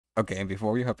Okay, and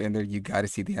before we hop in there, you gotta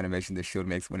see the animation the shield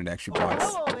makes when it actually blocks.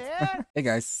 Hello, man. Hey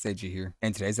guys, Saigey here.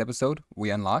 In today's episode, we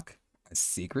unlock a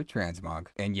secret transmog.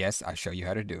 And yes, I show you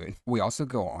how to do it. We also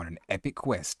go on an epic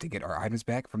quest to get our items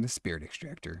back from the spirit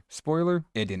extractor. Spoiler,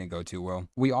 it didn't go too well.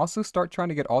 We also start trying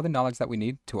to get all the knowledge that we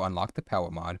need to unlock the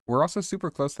POWAH mod. We're also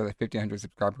super close to the 1500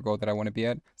 subscriber goal that I want to be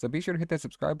at, so be sure to hit that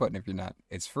subscribe button if you're not.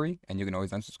 It's free, and you can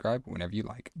always unsubscribe whenever you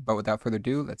like. But without further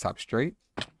ado, let's hop straight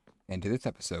into this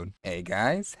episode. Hey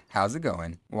guys, how's it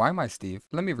going? Why am I Steve?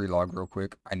 Let me relog real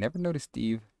quick. I never noticed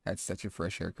Steve had such a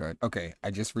fresh haircut. Okay, I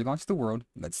just relaunched the world.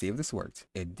 Let's see if this worked.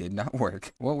 It did not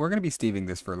work. Well, we're gonna be Steving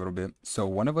this for a little bit. So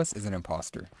one of us is an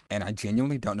imposter, and I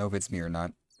genuinely don't know if it's me or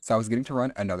not. So I was getting to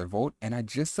run another Volt, and I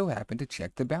just so happened to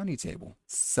check the bounty table.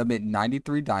 Submit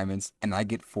 93 diamonds, and I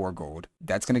get 4 gold.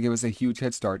 That's going to give us a huge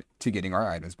head start to getting our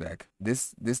items back.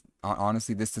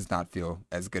 Honestly, this does not feel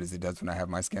as good as it does when I have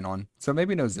my skin on. So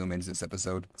maybe no zoom ins this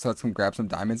episode. So let's come grab some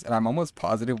diamonds, and I'm almost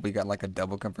positive we got like a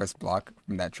double compressed block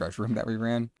from that treasure room that we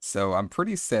ran. So I'm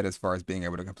pretty set as far as being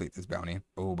able to complete this bounty.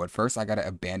 Oh, but first I got to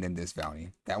abandon this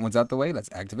bounty. That one's out the way.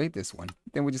 Let's activate this one.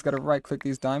 Then we just got to right click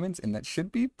these diamonds, and that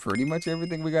should be pretty much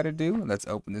everything we got to do. Let's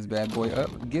open this bad boy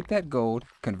up, get that gold,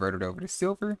 convert it over to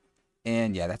silver,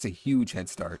 and yeah, that's a huge head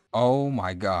start. Oh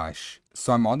my gosh.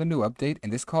 So I'm on the new update,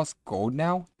 and this costs gold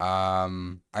now.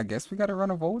 I guess we got to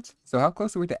run a Volt. So how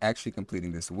close are we to actually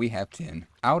completing this? We have 10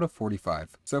 out of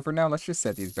 45. So for now, let's just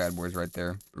set these bad boys right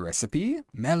there. Recipe?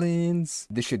 Melons.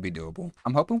 This should be doable.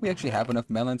 I'm hoping we actually have enough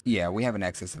melons. Yeah, we have an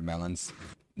excess of melons.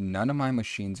 None of my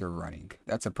machines are running.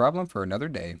 That's a problem for another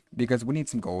day, because we need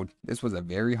some gold. This was a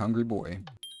very hungry boy.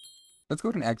 Let's go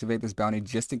ahead and activate this bounty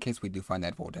just in case we do find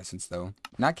that Volt Essence though.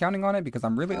 Not counting on it because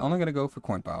I'm really only going to go for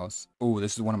coin piles. Oh,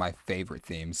 this is one of my favorite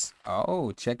themes.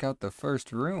 Oh, check out the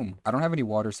first room. I don't have any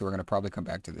water, so we're going to probably come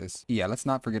back to this. Yeah, let's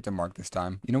not forget to mark this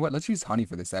time. You know what? Let's use honey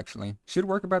for this actually. Should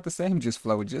work about the same, just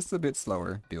flow just a bit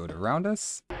slower. Build around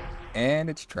us. And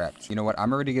it's trapped. You know what?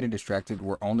 I'm already getting distracted.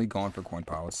 We're only going for coin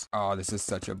piles. Oh, this is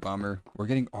such a bummer. We're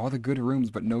getting all the good rooms,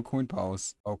 but no coin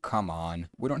piles. Oh, come on.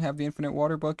 We don't have the infinite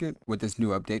water bucket. With this new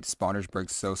update, spawners break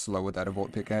so slow without a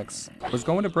Volt pickaxe. Was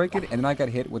going to break it, and then I got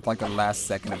hit with like a last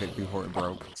second of it before it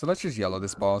broke. So let's just yellow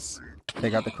this boss.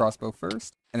 Take out the crossbow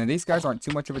first. And then these guys aren't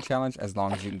too much of a challenge as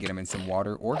long as you can get them in some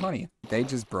water or honey. They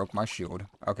just broke my shield.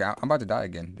 Okay, I'm about to die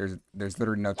again. There's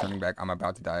literally no turning back. I'm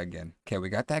about to die again. Okay, we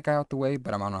got that guy out the way,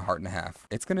 but I'm on a heart and a half.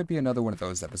 It's gonna be another one of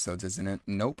those episodes, isn't it?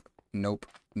 Nope, nope,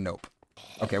 nope.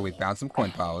 Okay, we found some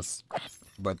coin piles,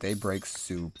 but they break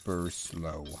super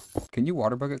slow. Can you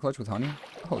water bucket clutch with honey?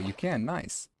 Oh, you can.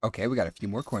 Nice. Okay, we got a few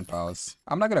more coin piles.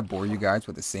 I'm not gonna bore you guys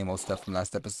with the same old stuff from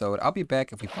last episode. I'll be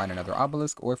back if we find another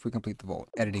obelisk or if we complete the vault.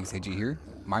 Editing Saigey here.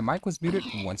 My mic was muted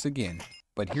once again,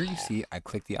 but here you see I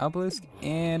click the obelisk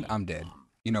and I'm dead.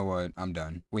 You know what? I'm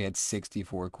done. We had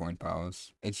 64 coin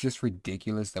piles. It's just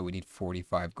ridiculous that we need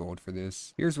 45 gold for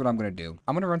this. Here's what I'm gonna do.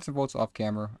 I'm gonna run some volts off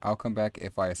camera. I'll come back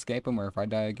if I escape them or if I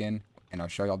die again, and I'll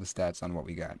show you all the stats on what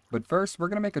we got. But first, we're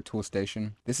gonna make a tool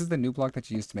station. This is the new block that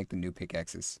you use to make the new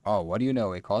pickaxes. Oh, what do you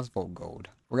know? It costs Volt gold.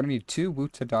 We're gonna need 2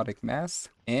 Wutadodic masks.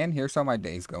 And here's how my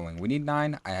day's going. We need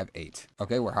 9, I have 8.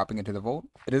 Okay, we're hopping into the vault.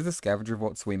 It is a scavenger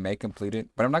vault, so we may complete it,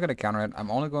 but I'm not going to counter it. I'm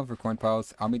only going for coin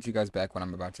piles. I'll meet you guys back when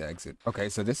I'm about to exit. Okay,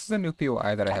 so this is a new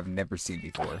POI that I have never seen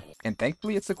before. And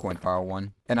thankfully, it's a coin pile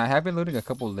one. And I have been looting a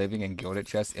couple living and gilded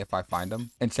chests if I find them.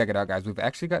 And check it out, guys. We've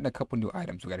actually gotten a couple new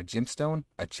items. We got a gemstone,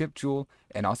 a chip jewel,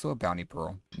 and also a bounty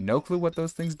pearl. No clue what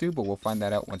those things do, but we'll find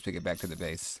that out once we get back to the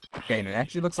base. Okay, and it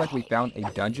actually looks like we found a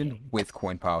dungeon with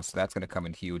coin piles, so that's going to come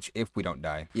in huge if we don't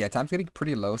die. Yeah, time's getting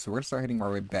pretty low, so we're gonna start heading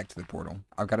our way back to the portal.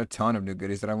 I've got a ton of new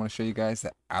goodies that I want to show you guys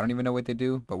that I don't even know what they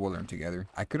do, but we'll learn together.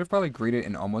 I could have probably greeted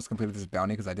and almost completed this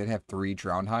bounty because I did have 3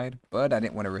 drowned hide, but I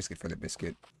didn't want to risk it for the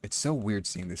biscuit. It's so weird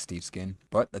seeing this Steve skin.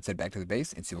 But let's head back to the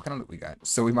base and see what kind of loot we got.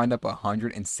 So we mined up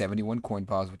 171 coin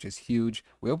piles, which is huge.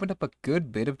 We opened up a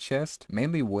good bit of chest,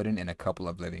 mainly wooden and a couple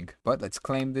of living. But let's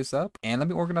claim this up and let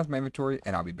me organize my inventory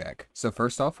and I'll be back. So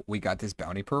first off, we got this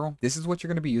bounty pearl. This is what you're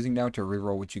going to be using now to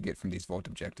reroll what you get from these vault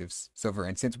objectives. So for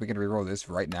instance, we can reroll this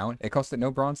right now. It costed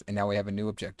no bronze, and now we have a new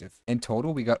objective. In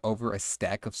total, we got over a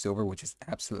stack of silver, which is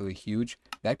absolutely huge.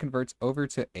 That converts over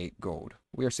to 8 gold.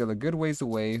 We are still a good ways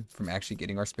away from actually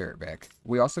getting our spirit back.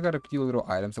 We also got a few little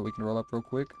items that we can roll up real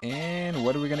quick. And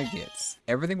what are we going to get?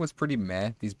 Everything was pretty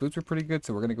meh. These boots were pretty good,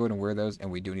 so we're going to go ahead and wear those,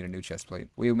 and we do need a new chest plate.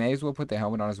 We may as well put the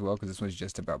helmet on as well, because this one's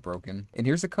just about broken. And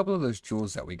here's a couple of those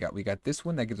jewels that we got. We got this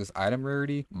one that gives us item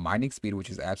rarity, mining speed, which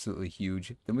is absolutely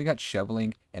huge. Then we got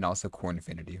shoveling, and also core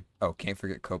infinity. Oh, can't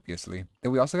forget copiously.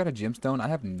 Then we also got a gemstone. I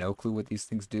have no clue what these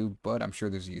things do, but I'm sure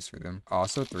there's a use for them.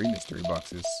 Also, 3 mystery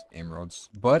boxes, emeralds.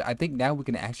 But I think now we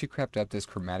can actually craft up this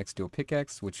chromatic steel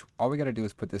pickaxe, which all we gotta do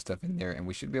is put this stuff in there and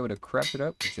we should be able to craft it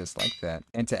up just like that.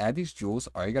 And to add these jewels,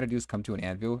 all you gotta do is come to an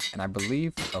anvil, and I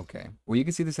believe, okay, well, you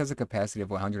can see this has a capacity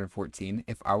of 114.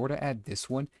 If I were to add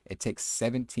this one, it takes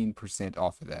 17%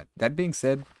 off of that. That being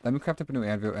said, let me craft up a new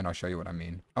anvil and I'll show you what I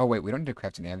mean. Oh wait, we don't need to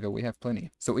craft an anvil, we have plenty.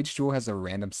 So each jewel has a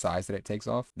random size that it takes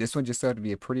off. This one just so to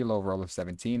be a pretty low roll of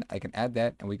 17. I can add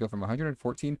that and we go from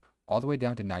 114 all the way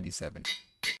down to 97.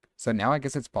 So now I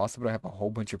guess it's possible to have a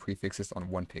whole bunch of prefixes on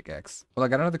one pickaxe. Well, I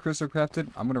got another crystal crafted.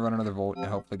 I'm going to run another vault and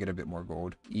hopefully get a bit more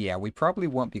gold. Yeah, we probably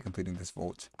won't be completing this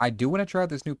vault. I do want to try out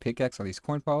this new pickaxe on these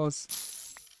coin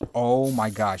piles. Oh my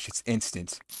gosh, it's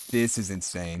instant. This is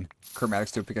insane. Chromatic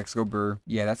steel pickaxe, go burr.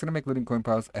 Yeah, that's going to make looting coin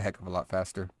piles a heck of a lot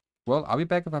faster. Well, I'll be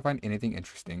back if I find anything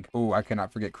interesting. Oh, I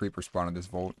cannot forget creeper spawn in this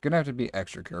vault. Gonna have to be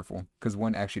extra careful, because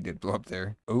one actually did blow up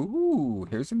there. Ooh,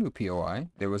 here's a new POI.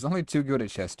 There was only 2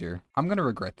 gilded chests here. I'm gonna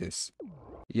regret this.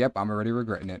 Yep, I'm already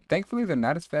regretting it. Thankfully, they're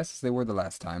not as fast as they were the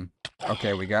last time.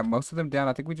 Okay, we got most of them down.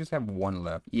 I think we just have one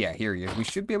left. Yeah, here he is. We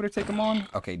should be able to take him on.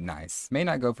 Okay, nice. May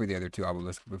not go for the other 2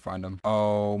 obelisks if we find them.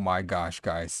 Oh my gosh,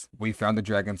 guys. We found the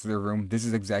dragons to their room. This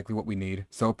is exactly what we need.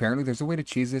 So apparently there's a way to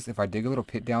cheese this if I dig a little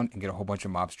pit down and get a whole bunch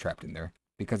of mobs trapped in there.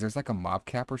 Because there's like a mob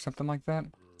cap or something like that.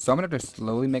 So I'm going to just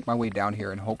slowly make my way down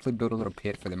here and hopefully build a little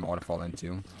pit for them all to fall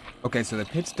into. Okay, so the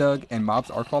pit's dug and mobs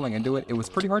are falling into it. It was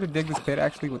pretty hard to dig this pit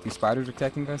actually with these spiders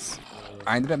attacking us.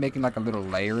 I ended up making like a little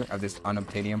layer of this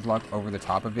unobtainium block over the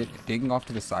top of it, digging off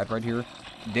to the side right here,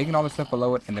 digging all the stuff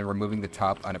below it, and then removing the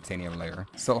top unobtainium layer.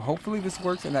 So hopefully this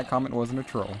works and that comment wasn't a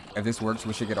troll. If this works,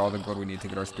 we should get all the gold we need to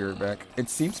get our spirit back.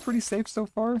 It seems pretty safe so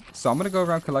far. So I'm going to go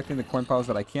around collecting the coin piles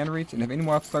that I can reach, and if any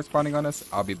mobs start spawning on us,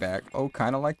 I'll be back. Oh,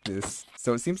 kind of like this.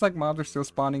 So it seems like mobs are still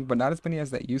spawning, but not as many as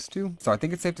they used to. So I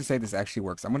think it's safe to say this actually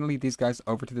works. I'm going to lead these guys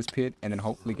over to this pit and then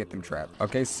hopefully get them trapped.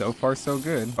 Okay, so far so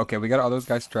good. Okay, we got all those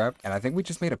guys trapped, and I think we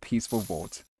just made a peaceful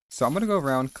vault. So I'm going to go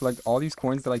around, collect all these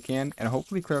coins that I can, and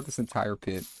hopefully clear out this entire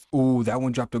pit. Ooh, that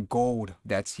one dropped a gold.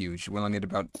 That's huge. We only need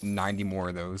about 90 more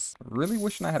of those. Really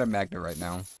wishing I had a magnet right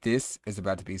now. This is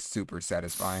about to be super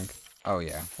satisfying. Oh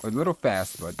yeah, we're a little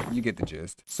fast, but you get the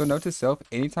gist. So note to self,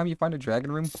 anytime you find a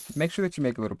dragon room, make sure that you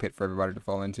make a little pit for everybody to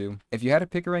fall into. If you had a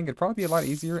pick-a-ring, it'd probably be a lot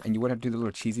easier, and you wouldn't have to do the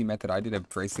little cheesy method I did of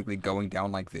basically going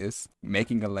down like this,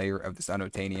 making a layer of this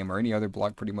unobtainium or any other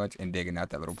block pretty much, and digging out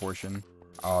that little portion.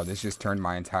 Oh, this just turned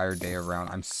my entire day around.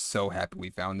 I'm so happy we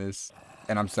found this,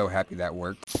 and I'm so happy that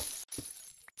worked.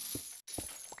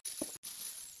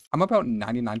 I'm about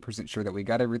 99% sure that we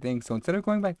got everything, so instead of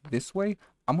going back this way,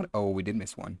 oh, we did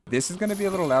miss one. This is going to be a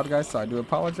little loud, guys, so I do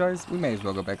apologize. We may as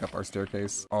well go back up our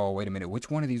staircase. Oh, wait a minute. Which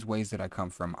one of these ways did I come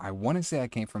from? I want to say I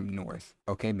came from north.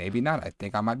 Okay, maybe not. I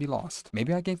think I might be lost.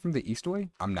 Maybe I came from the east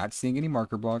way? I'm not seeing any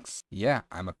marker blocks. Yeah,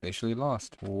 I'm officially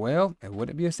lost. Well, it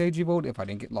wouldn't be a Saigey vault if I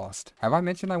didn't get lost. Have I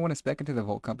mentioned I want to spec into the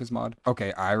Vault Compass mod?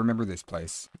 Okay, I remember this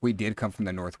place. We did come from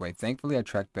the north way. Thankfully, I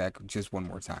tracked back just one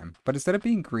more time. But instead of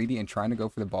being greedy and trying to go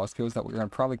for the boss kills that were going to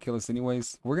probably kill us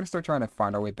anyways, we're going to start trying to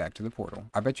find our way back to the portal.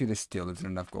 I bet you this still isn't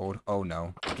enough gold. Oh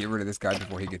no. Get rid of this guy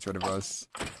before he gets rid of us.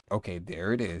 Okay,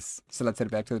 there it is. So let's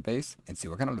head back to the base and see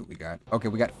what kind of loot we got. Okay,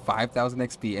 we got 5,000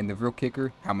 XP, and the real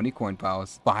kicker, how many coin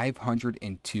piles?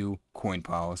 502 coin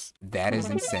piles. That is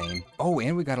insane. Oh,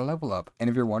 and we got a level up. And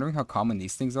if you're wondering how common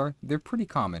these things are, they're pretty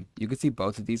common. You can see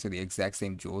both of these are the exact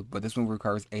same jewel, but this one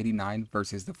requires 89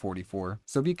 versus the 44.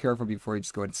 So be careful before you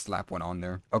just go ahead and slap one on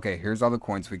there. Okay, here's all the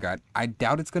coins we got. I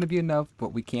doubt it's going to be enough,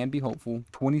 but we can be hopeful.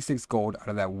 26 gold out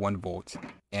of that 1 volt.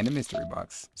 And a mystery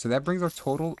box. So that brings our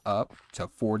total up to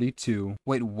 42.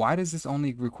 Wait, why does this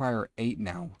only require 8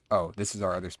 now? Oh, this is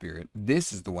our other spirit.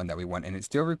 This is the one that we want, and it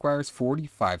still requires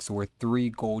 45, so we're 3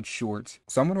 gold short.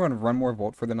 So I'm going to run more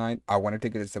Vault for the night. I wanted to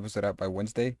get this episode out by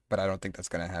Wednesday, but I don't think that's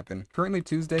going to happen. Currently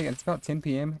Tuesday, and it's about 10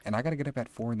 p.m., and I got to get up at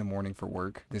 4 in the morning for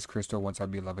work. This crystal wants our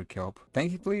beloved kelp.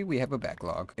 Thankfully, we have a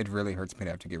backlog. It really hurts me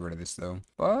to have to get rid of this, though.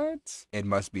 But it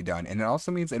must be done, and it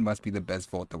also means it must be the best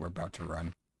Vault that we're about to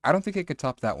run. I don't think it could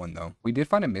top that one, though. We did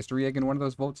find a mystery egg in one of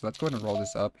those vaults, so let's go ahead and roll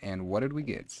this up. And what did we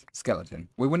get? Skeleton.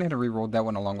 We went ahead and re-rolled that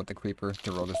one along with the creeper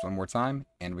to roll this one more time,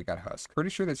 and we got husk. Pretty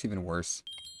sure that's even worse.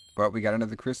 But we got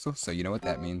another crystal, so you know what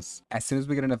that means. As soon as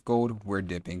we get enough gold, we're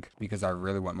dipping, because I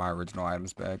really want my original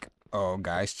items back. Oh,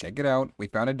 guys, check it out. We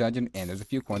found a dungeon, and there's a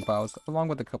few coin piles, along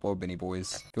with a couple of Benny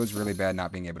boys. It was really bad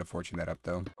not being able to fortune that up,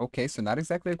 though. Okay, so not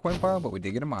exactly a coin pile, but we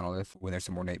did get a monolith. When there's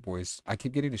some more Nate boys. I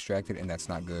keep getting distracted, and that's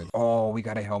not good. Oh, we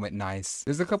got a helmet. Nice.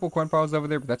 There's a couple coin piles over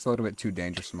there, but that's a little bit too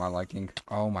dangerous for my liking.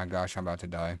 Oh my gosh, I'm about to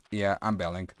die. Yeah, I'm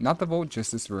bailing. Not the vault,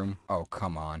 just this room. Oh,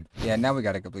 come on. Yeah, now we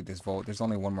gotta complete this vault. There's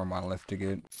only one more monolith to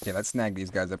get. Yeah, let's snag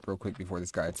these guys up real quick before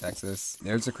this guy attacks us.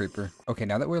 There's a creeper. Okay,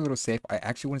 now that we're a little safe, I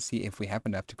actually want to see if we have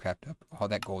enough to craft wrapped up all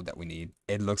that gold that we need.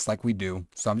 It looks like we do.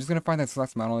 So I'm just going to find that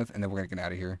last monolith and then we're going to get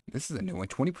out of here. This is a new one.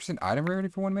 20% item rarity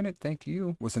for 1 minute. Thank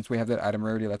you. Well, since we have that item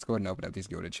rarity, let's go ahead and open up these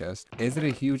gilded chests. Is it a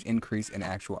huge increase in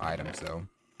actual items though?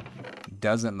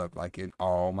 Doesn't look like it.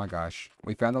 Oh my gosh.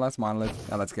 We found the last monolith.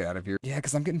 Now let's get out of here. Yeah,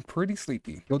 because I'm getting pretty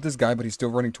sleepy. Killed this guy, but he's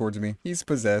still running towards me. He's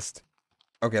possessed.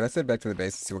 Okay, let's head back to the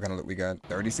base and see what kind of loot we got.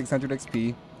 3600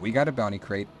 XP. We got a bounty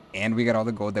crate. And we got all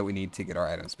the gold that we need to get our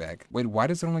items back. Wait, why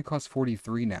does it only cost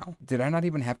 43 now? Did I not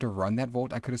even have to run that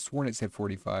vault? I could have sworn it said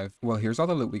 45. Well, here's all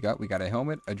the loot we got. We got a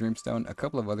helmet, a dreamstone, a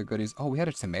couple of other goodies. Oh, we had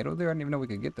a tomato there. I didn't even know we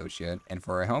could get those yet. And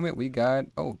for a helmet, we got,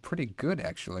 oh, pretty good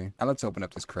actually. Now let's open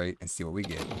up this crate and see what we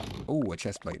get. Oh, a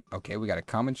chest plate. Okay, we got a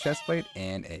common chest plate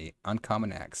and a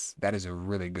uncommon axe. That is a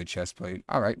really good chest plate.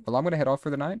 All right, well, I'm going to head off for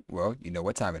the night. Well, you know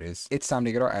what time it is. It's time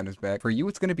to get our items back. For you,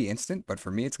 it's going to be instant, but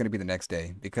for me, it's going to be the next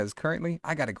day because currently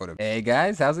I got to go to... Hey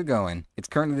guys, how's it going? It's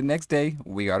currently the next day.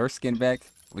 We got our skin back.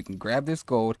 We can grab this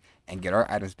gold and get our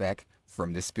items back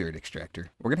from the spirit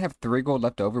extractor. We're gonna have 3 gold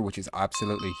left over, which is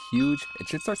absolutely huge. It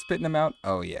should start spitting them out.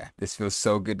 Oh yeah, this feels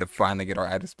so good to finally get our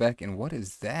items back. And what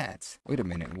is that? Wait a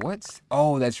minute, what?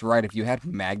 Oh, that's right. If you had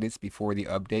magnets before the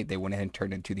update, they went ahead and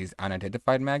turned into these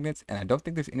unidentified magnets, and I don't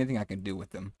think there's anything I can do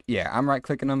with them. Yeah, I'm right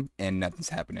clicking them and nothing's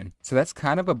happening. So that's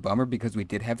kind of a bummer because we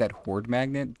did have that horde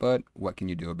magnet, but what can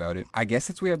you do about it? I guess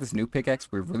since we have this new pickaxe,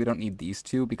 we really don't need these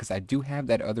two because I do have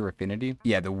that other affinity.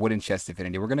 Yeah, the wooden chest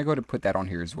affinity. We're gonna go to put that on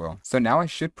here as well. So now I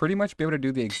should pretty much be able to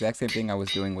do the exact same thing I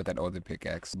was doing with that other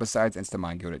pickaxe, besides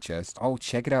insta-mine gilded chest. Oh,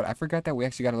 check it out. I forgot that we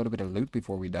actually got a little bit of loot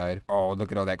before we died. Oh,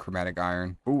 look at all that chromatic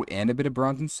iron. Oh, and a bit of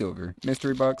bronze and silver.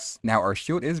 Mystery bucks. Now, our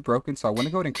shield is broken, so I want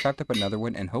to go ahead and craft up another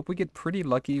one and hope we get pretty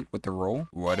lucky with the roll.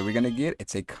 What are we going to get?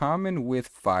 It's a common with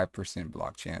 5%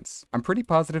 block chance. I'm pretty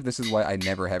positive this is why I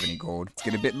never have any gold. Let's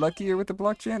get a bit luckier with the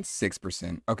block chance.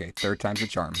 6%. Okay, 3rd time's the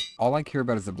charm. All I care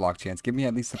about is the block chance. Give me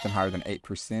at least something higher than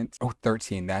 8%. Oh,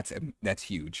 13. That's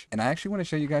huge. And I actually want to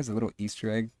show you guys a little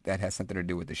Easter egg that has something to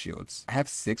do with the shields. I have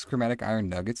 6 chromatic iron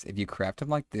nuggets. If you craft them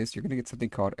like this, you're going to get something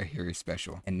called a hairy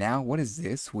special. And now, what is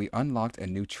this? We unlocked a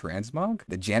new transmog,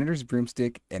 the janitor's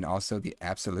broomstick, and also the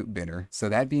absolute binner. So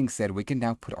that being said, we can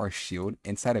now put our shield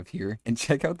inside of here and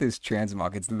check out this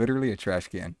transmog. It's literally a trash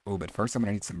can. Oh, but first I'm going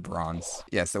to need some bronze.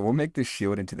 Yeah, so we'll make this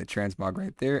shield into the transmog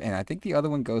right there. And I think the other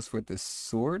one goes with the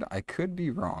sword. I could be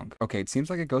wrong. Okay, it seems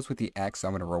like it goes with the axe, so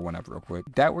I'm going to roll one up real quick.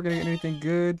 That we're going to get anything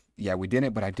good? Yeah, we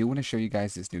didn't, but I do want to show you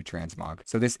guys this new transmog.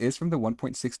 So this is from the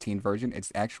 1.16 version.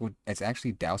 It's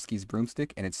actually Dowski's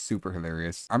broomstick, and it's super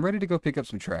hilarious. I'm ready to go pick up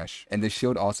some trash. And this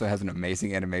shield also has an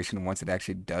amazing animation once it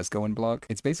actually does go in block.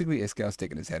 It's basically Iskall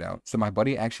sticking his head out. So my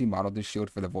buddy actually modeled this shield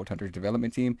for the Vault Hunters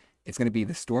development team. It's going to be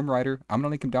the Storm Rider. I'm going to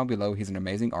link him down below. He's an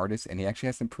amazing artist, and he actually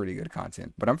has some pretty good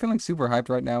content. But I'm feeling super hyped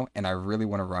right now, and I really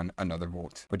want to run another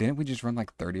Vault. But didn't we just run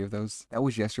like 30 of those? That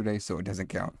was yesterday, so it doesn't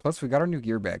count. Plus, we got our new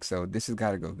gear back, so this has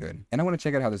got to go good. And I want to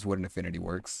check out how this wooden affinity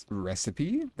works.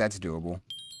 Recipe? That's doable.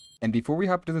 And before we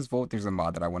hop into this vault, there's a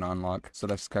mod that I want to unlock. So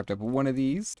let's craft up one of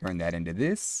these, turn that into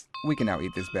this. We can now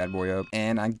eat this bad boy up.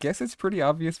 And I guess it's pretty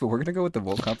obvious, but we're going to go with the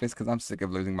Volt Compass because I'm sick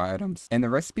of losing my items. And the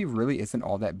recipe really isn't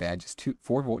all that bad. Just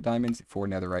 4 Volt Diamonds, 4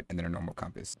 Netherite, and then a normal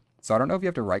compass. So I don't know if you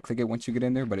have to right click it once you get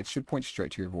in there, but it should point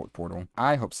straight to your Vault portal.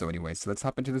 I hope so anyway. So let's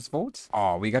hop into this Vault.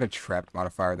 Oh, we got a trapped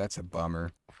modifier. That's a bummer.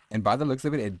 And by the looks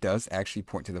of it, it does actually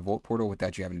point to the Vault portal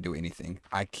without you having to do anything.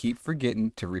 I keep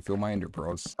forgetting to refill my ender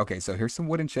pearls. Okay, so here's some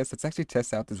wooden chests. Let's actually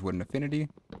test out this wooden affinity.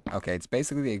 Okay, it's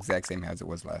basically the exact same as it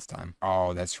was last time.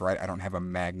 Oh, that's right. I don't have a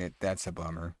magnet. That's a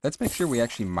bummer. Let's make sure we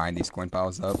actually mine these coin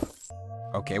piles up.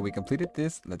 Okay, we completed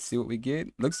this. Let's see what we get.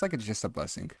 Looks like it's just a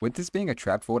blessing. With this being a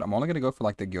trap vault, I'm only going to go for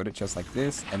like the gilded chest like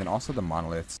this, and then also the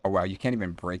monoliths. Oh wow, you can't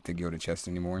even break the gilded chest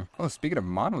anymore. Oh, speaking of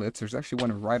monoliths, there's actually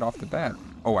one right off the bat.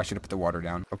 Oh, I should have put the water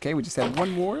down. Okay, we just had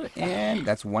one more, and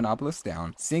that's 1 obelisk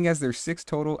down. Seeing as there's 6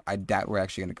 total, I doubt we're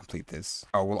actually going to complete this.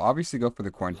 Oh, we'll obviously go for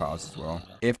the coin piles as well,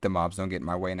 if the mobs don't get in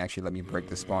my way and actually let me break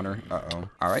the spawner. Uh-oh.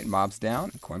 All right, mobs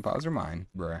down. Coin piles are mine.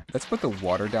 Bruh. Let's put the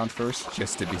water down first,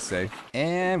 just to be safe.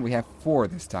 And we have 4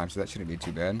 this time, so that shouldn't be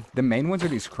too bad. The main ones are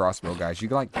these crossbow guys. You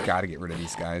gotta get rid of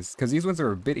these guys, because these ones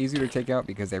are a bit easier to take out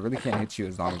because they really can't hit you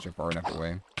as long as you're far enough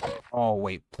away. Oh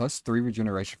wait, plus 3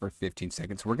 regeneration for 15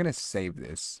 seconds. We're gonna save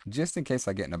this just in case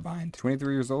I get in a bind.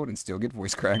 23 years old and still get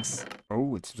voice cracks.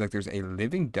 Oh, it seems like there's a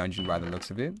living dungeon by the looks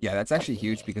of it. Yeah, that's actually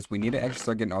huge because we need to actually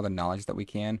start getting all the knowledge that we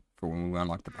can for when we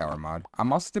unlock the power mod.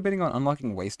 I'm also debating on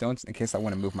unlocking waystones in case I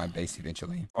want to move my base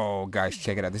eventually. Oh guys,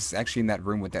 check it out. This is actually in that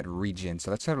room with that regen.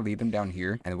 So let's try to lead them down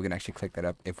here, and then we can actually click that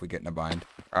up if we get in a bind.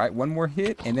 All right, one more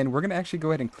hit, and then we're gonna actually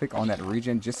go ahead and click on that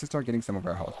regen just to start getting some of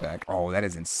our health back. Oh, that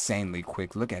is insanely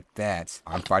quick. Look at that. that.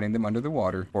 I'm fighting them under the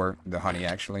water, or the honey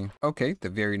actually. Okay, the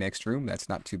very next room. That's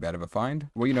not too bad of a find.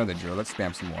 Well, you know the drill. Let's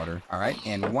spam some water. All right,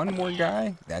 and one more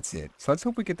guy. That's it. So let's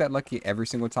hope we get that lucky every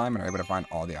single time and are able to find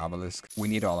all the obelisks. We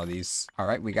need all of these. All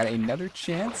right, we got another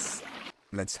chance.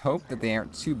 Let's hope that they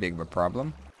aren't too big of a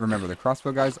problem. Remember, the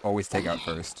crossbow guys always take out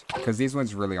first, because these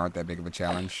ones really aren't that big of a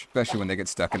challenge, especially when they get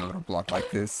stuck in a little block like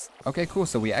this. Okay, cool.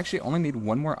 So we actually only need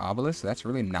one more obelisk, so that's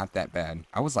really not that bad.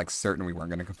 I was like certain we weren't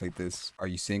going to complete this. Are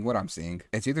you seeing what I'm seeing?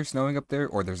 It's either snowing up there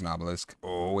or there's an obelisk.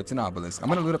 Oh, it's an obelisk. I'm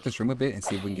going to loot up this room a bit and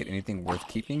see if we can get anything worth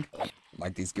keeping,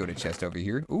 like these gilded chests over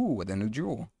here. Ooh, with a new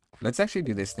jewel. Let's actually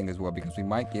do this thing as well because we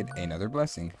might get another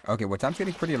blessing. Okay, well, time's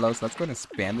getting pretty low, so let's go ahead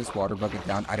and spam this water bucket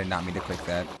down. I did not mean to click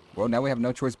that. Well, now we have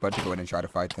no choice but to go ahead and try to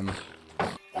fight them.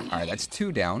 All right, that's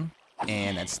 2 down,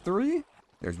 and that's 3.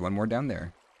 There's 1 more down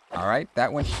there. All right,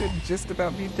 that one should just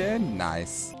about be dead.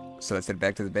 Nice. So let's head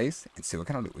back to the base and see what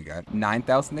kind of loot we got.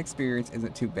 9,000 experience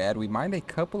isn't too bad. We mined a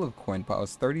couple of coin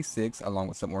piles, 36, along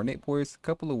with some ornate boys, a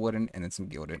couple of wooden, and then some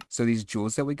gilded. So these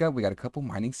jewels that we got a couple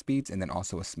mining speeds and then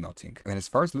also a smelting. And then as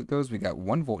far as loot goes, we got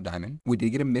 1 volt diamond. We did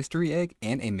get a mystery egg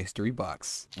and a mystery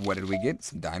box. What did we get?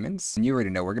 Some diamonds. And you already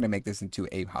know we're going to make this into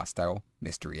a hostile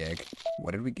mystery egg.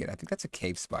 What did we get? I think that's a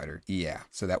cave spider. Yeah,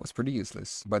 so that was pretty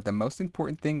useless. But the most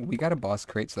important thing, we got a boss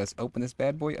crate. So let's open this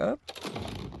bad boy up.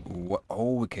 What?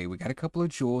 Oh, okay. We got a couple of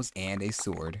jewels and a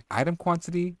sword. Item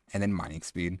quantity and then mining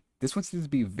speed. This one seems to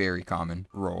be very common.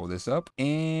 Roll this up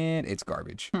and it's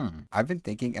garbage. I've been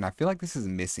thinking and I feel like this is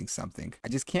missing something. I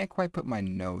just can't quite put my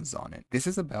nose on it. This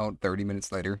is about 30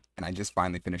 minutes later and I just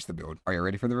finally finished the build. Are you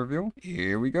ready for the reveal?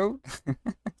 Here we go.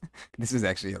 This is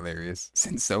actually hilarious.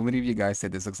 Since so many of you guys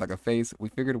said this looks like a face, we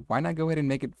figured why not go ahead and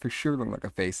make it for sure look like a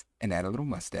face and add a little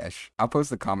mustache. I'll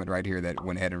post a comment right here that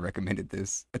went ahead and recommended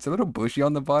this. It's a little bushy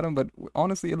on the bottom, but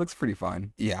honestly, it looks pretty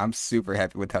fine. Yeah, I'm super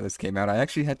happy with how this came out. I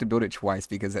actually had to build it twice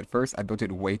because at first I built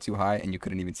it way too high and you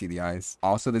couldn't even see the eyes.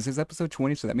 Also, this is episode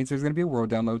 20, so that means there's going to be a world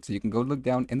download, so you can go look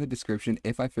down in the description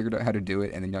if I figured out how to do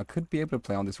it, and then y'all could be able to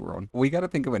play on this world. We got to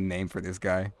think of a name for this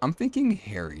guy. I'm thinking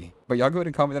Harry, but y'all go ahead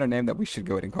and comment on a name that we should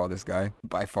go ahead and call this guy.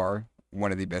 By far,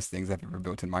 one of the best things I've ever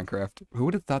built in Minecraft. Who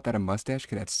would have thought that a mustache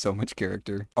could add so much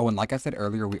character? Oh, and like I said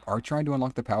earlier, we are trying to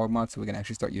unlock the POWAH mod so we can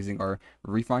actually start using our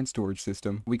refined storage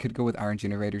system. We could go with iron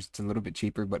generators. It's a little bit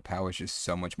cheaper, but POWAH is just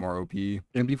so much more OP.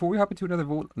 And before we hop into another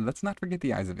vault, let's not forget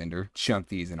the Eyes of Ender. Chunk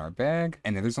these in our bag,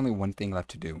 and then there's only one thing left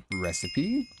to do.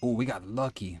 Recipe? Oh, we got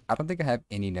lucky. I don't think I have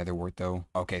any nether wart though.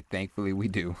 Okay, thankfully we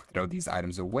do. Throw these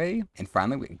items away, and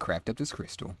finally we can craft up this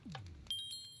crystal.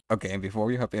 Okay, and before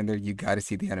we hop in there, you gotta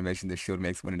see the animation the shield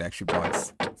makes when it actually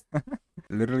points.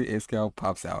 Literally, Iskal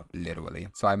pops out, literally.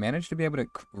 So I managed to be able to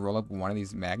roll up one of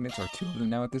these magnets, or 2 of them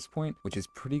now at this point, which is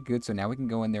pretty good. So now we can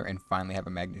go in there and finally have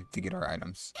a magnet to get our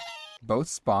items. Both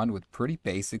spawned with pretty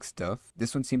basic stuff.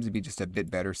 This one seems to be just a bit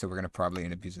better, so we're going to probably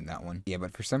end up using that one. Yeah,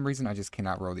 but for some reason, I just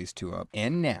cannot roll these 2 up.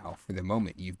 And now, for the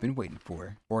moment you've been waiting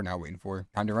for, or not waiting for,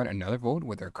 time to run another vault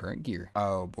with our current gear.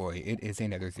 Oh boy, it is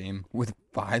another theme. With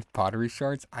 5 pottery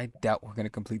shards, I doubt we're going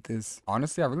to complete this.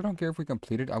 Honestly, I really don't care if we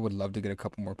complete it. I would love to get a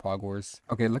couple more pogwars.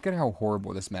 Okay, look at how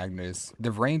horrible this magnet is.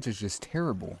 The range is just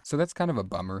terrible. So that's kind of a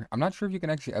bummer. I'm not sure if you can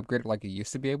actually upgrade it like you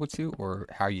used to be able to, or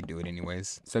how you do it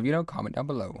anyways. So if you know, comment down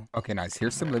below. Okay, nice.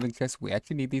 Here's some living chests. We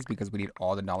actually need these because we need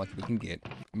all the knowledge we can get.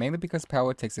 Mainly because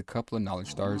POWAH takes a couple of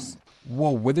knowledge stars.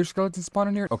 Whoa, wither skeleton spawn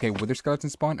in here? Okay, wither skeleton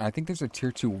spawn. I think there's a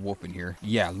tier 2 wolf in here.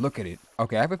 Yeah, look at it.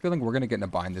 Okay, I have a feeling we're going to get in a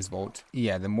bind this vault.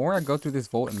 Yeah, the more I go through this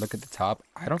vault and look at the top,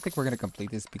 I don't think we're going to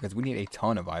complete this because we need a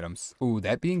ton of items. Ooh,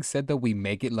 that being said though, we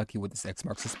may get lucky with this X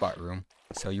marks the spot room.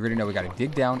 So you already know we got to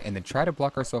dig down and then try to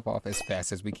block ourselves off as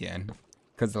fast as we can.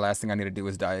 Because the last thing I need to do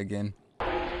is die again.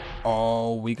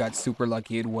 Oh, we got super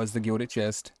lucky. It was the gilded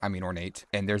chest. I mean ornate.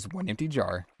 And there's 1 empty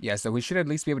jar. Yeah, so we should at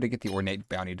least be able to get the ornate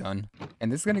bounty done.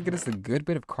 And this is going to get us a good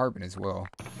bit of carbon as well.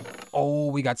 Oh,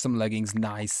 we got some leggings.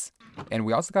 Nice. And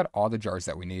we also got all the jars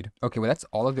that we need. Okay, well, that's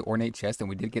all of the ornate chest, and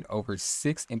we did get over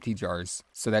 6 empty jars.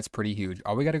 So that's pretty huge.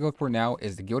 All we got to go for now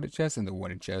is the gilded chest and the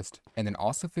wooden chest. And then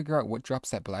also figure out what drops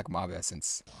that black mob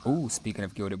essence. Ooh, speaking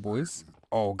of gilded boys.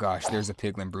 Oh gosh, there's a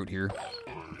piglin brute here.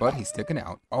 But he's sticking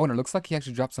out. Oh, and it looks like he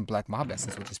actually dropped some black mob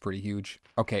essence, which is pretty huge.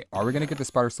 Okay, are we going to get the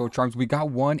spider soul charms? We got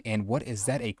 1, and what is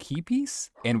that, a key piece?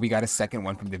 And we got a second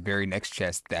one from the very next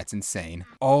chest. That's insane.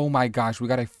 Oh my gosh, we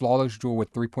got a flawless jewel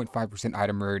with 3.5%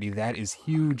 item rarity. That is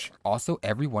huge. Also,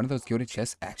 every one of those gilded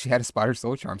chests actually had a spider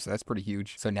soul charm, so that's pretty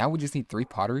huge. So now we just need 3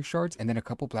 pottery shards and then a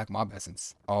couple black mob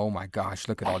essence. Oh my gosh,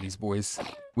 look at all these boys.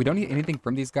 We don't need anything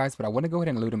from these guys, but I want to go ahead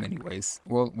and loot them anyways.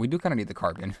 Well, we do kind of need the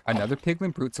carbon. Another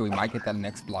piglin brute, so we might get that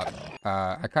next block.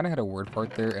 I kind of had a word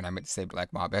part there, and I meant to say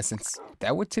black mob essence.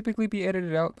 That would typically be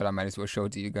edited out, but I might as well show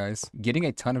it to you guys. Getting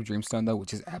a ton of dreamstone though,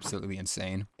 which is absolutely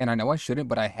insane. And I know I shouldn't,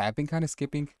 but I have been kind of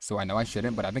skipping. So I know I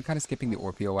shouldn't, but I've been kind of skipping the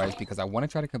ore POIs because I want to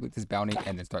try to complete this bounty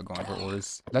and then start going for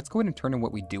ores. Let's go ahead and turn in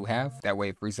what we do have. That way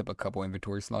it frees up a couple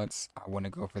inventory slots. I want to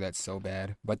go for that so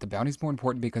bad. But the bounty's more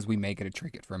important because we may get a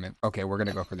trinket from it. Okay, we're going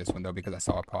to go for this one though because I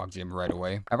saw a pog gem right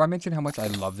away. Have I mentioned how much I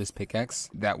love this pickaxe?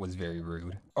 That was very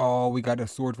rude. Oh, we got a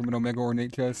sword from an Omega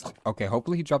Ornate chest. Okay,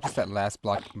 hopefully he dropped us that last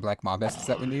black mob essence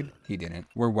that we need. He didn't.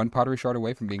 We're one pottery shard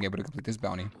away from being able to complete this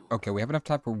bounty. Okay, we have enough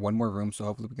time for one more room, so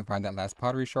hopefully we can find that last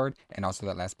pottery shard and also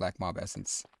that last black mob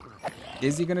essence.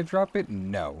 Is he gonna drop it?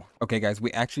 No. Okay, guys,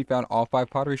 we actually found all 5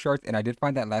 pottery shards, and I did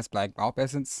find that last black mob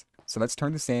essence. So let's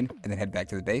turn this in and then head back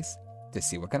to the base to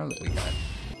see what kind of loot we got.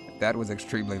 That was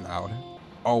extremely loud.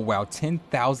 Oh wow,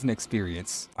 10,000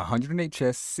 experience, 108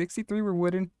 chests, 63 were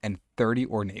wooden, and 30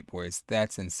 ornate boys.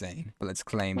 That's insane. But let's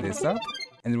claim this up.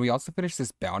 And then we also finished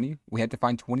this bounty. We had to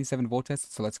find 27 volt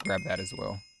tests, so let's grab that as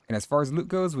well. And as far as loot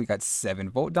goes, we got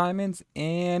 7 volt diamonds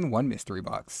and 1 mystery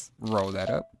box. Roll that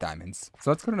up, diamonds.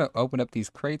 So let's go ahead and open up these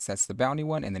crates. That's the bounty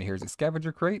one, and then here's a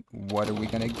scavenger crate. What are we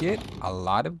gonna get? A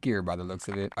lot of gear by the looks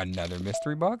of it. Another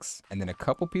mystery box, and then a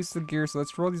couple pieces of gear. So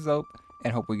let's roll these up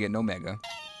and hope we get an Omega.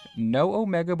 No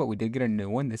Omega, but we did get a new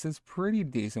one. This is pretty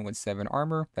decent with 7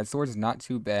 armor. That sword is not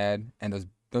too bad, and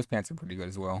those pants are pretty good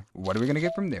as well. What are we gonna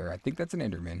get from there? I think that's an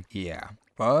Enderman. Yeah.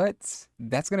 But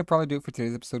that's going to probably do it for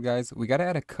today's episode, guys. We got to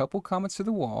add a couple comments to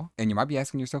the wall. And you might be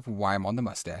asking yourself why I'm on the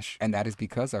mustache. And that is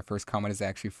because our first comment is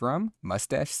actually from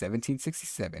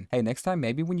Mustache1767. Hey, next time,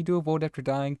 maybe when you do a vote after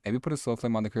dying, maybe put a soul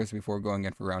flame on the cursor before going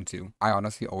in for round 2. I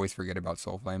honestly always forget about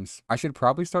soul flames. I should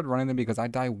probably start running them because I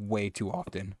die way too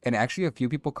often. And actually, a few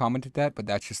people commented that, but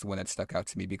that's just the one that stuck out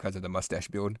to me because of the mustache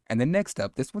build. And then next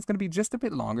up, this one's going to be just a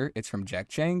bit longer. It's from Jack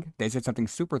Chang. They said something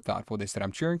super thoughtful. They said,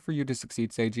 I'm cheering for you to succeed,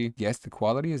 Saigey. Yes, the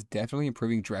quality is definitely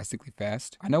improving drastically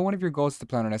fast. I know one of your goals is to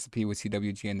plan on SMP with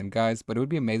CWG and them guys, but it would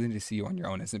be amazing to see you on your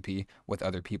own SMP with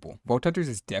other people. Vault Hunters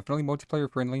is definitely multiplayer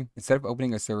friendly. Instead of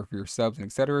opening a server for your subs and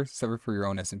etc., server for your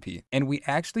own SMP. And we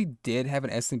actually did have an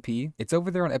SMP. It's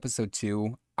over there on episode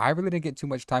 2. I really didn't get too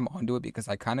much time onto it because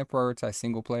I kind of prioritize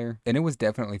single player, and it was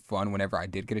definitely fun whenever I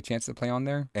did get a chance to play on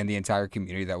there, and the entire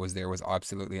community that was there was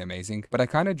absolutely amazing. But I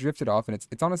kind of drifted off, and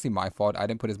it's honestly my fault. I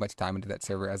didn't put as much time into that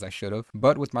server as I should have.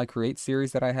 But with my create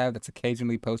series that I have that's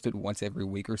occasionally posted once every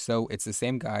week or so, it's the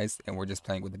same guys and we're just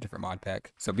playing with a different mod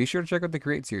pack. So be sure to check out the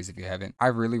create series if you haven't. I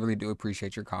really do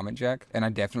appreciate your comment, Jack, and I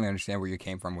definitely understand where you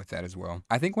came from with that as well.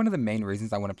 I think one of the main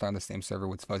reasons I want to play on the same server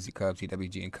with Fuzzy Cubs,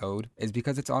 CWG, and Code is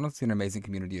because it's honestly an amazing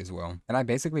community as well. And I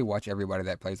basically watch everybody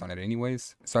that plays on it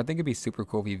anyways. So I think it'd be super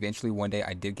cool if eventually one day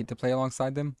I did get to play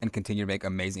alongside them and continue to make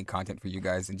amazing content for you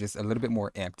guys and just a little bit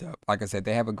more amped up. Like I said,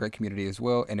 they have a great community as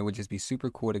well, and it would just be super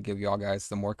cool to give y'all guys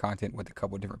some more content with a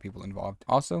couple different people involved.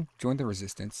 Also, join the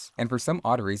Resistance. And for some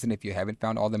odd reason, if you haven't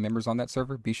found all the members on that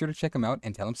server, be sure to check them out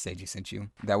and tell them Saigey sent you.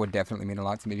 That would definitely mean a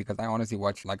lot to me because I honestly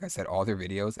watch, like I said, all their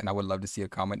videos, and I would love to see a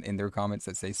comment in their comments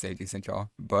that say Saigey sent y'all.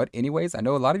 But anyways, I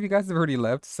know a lot of you guys have already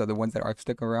left, so the ones that are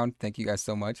stuck around, thank you guys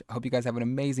so much. I hope you guys have an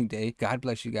amazing day. God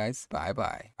bless you guys. Bye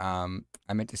bye.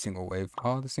 I meant to single wave.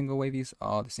 All the single wavies.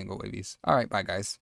 All the single wavies. All right, bye guys.